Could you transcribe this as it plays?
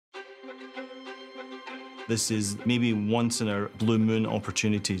This is maybe once in a blue moon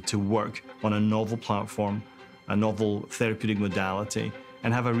opportunity to work on a novel platform, a novel therapeutic modality,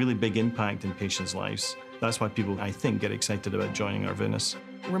 and have a really big impact in patients' lives. That's why people, I think, get excited about joining Arvinas.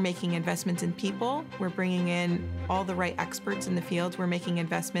 We're making investments in people. We're bringing in all the right experts in the field. We're making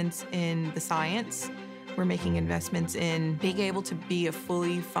investments in the science. We're making investments in being able to be a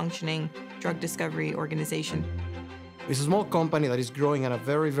fully functioning drug discovery organization. It's a small company that is growing at a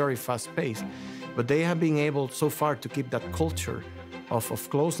very, very fast pace, but they have been able so far to keep that culture of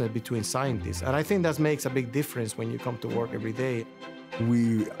closeness between scientists. And I think that makes a big difference when you come to work every day.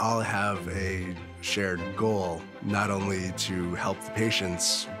 We all have a shared goal, not only to help the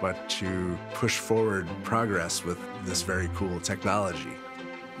patients, but to push forward progress with this very cool technology.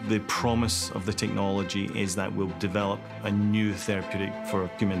 The promise of the technology is that we'll develop a new therapeutic for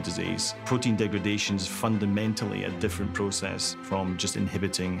human disease. Protein degradation is fundamentally a different process from just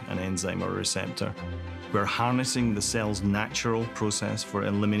inhibiting an enzyme or a receptor. We're harnessing the cell's natural process for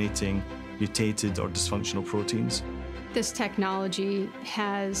eliminating mutated or dysfunctional proteins. This technology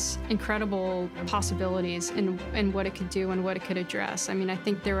has incredible possibilities in what it could do and what it could address. I mean, I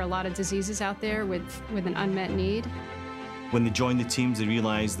think there are a lot of diseases out there with an unmet need. When they join the teams, they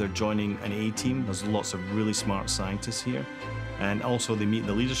realize they're joining an A team. There's lots of really smart scientists here. And also they meet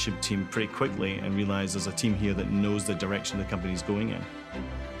the leadership team pretty quickly and realize there's a team here that knows the direction the company's going in.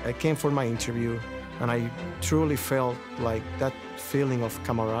 I came for my interview, and I truly felt like that feeling of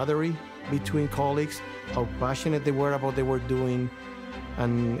camaraderie between colleagues, how passionate they were about what they were doing.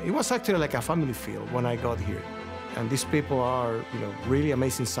 And it was actually like a family feel when I got here. And these people are, really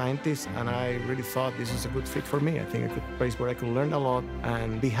amazing scientists, and I really thought this is a good fit for me. I think a good place where I could learn a lot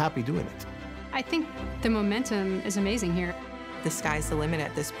and be happy doing it. I think the momentum is amazing here. The sky's the limit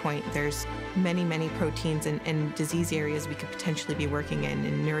at this point. There's many, many proteins and disease areas we could potentially be working in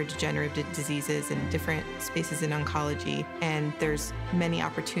neurodegenerative diseases and different spaces in oncology. And there's many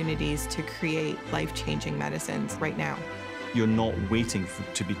opportunities to create life-changing medicines right now. You're not waiting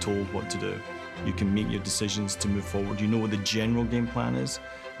to be told what to do. You can make your decisions to move forward. You know what the general game plan is,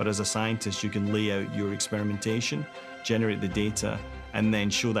 but as a scientist, you can lay out your experimentation, generate the data, and then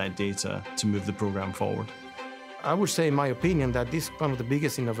show that data to move the program forward. I would say, in my opinion, that this is one of the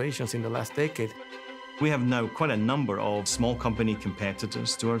biggest innovations in the last decade. We have now quite a number of small company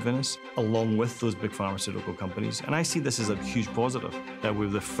competitors to Arvinas, along with those big pharmaceutical companies. And I see this as a huge positive, that we're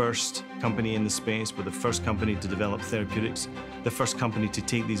the first company in the space, we're the first company to develop therapeutics, the first company to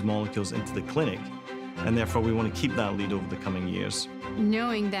take these molecules into the clinic, and therefore we want to keep that lead over the coming years.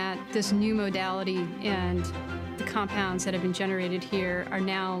 Knowing that this new modality and the compounds that have been generated here are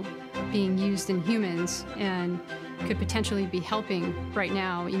now being used in humans and could potentially be helping right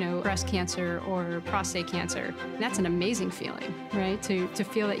now, breast cancer or prostate cancer. That's an amazing feeling, right? To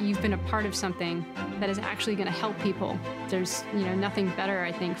feel that you've been a part of something that is actually going to help people. There's, nothing better,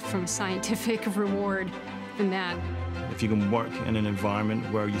 I think, from a scientific reward than that. If you can work in an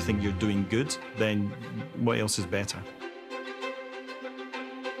environment where you think you're doing good, then what else is better?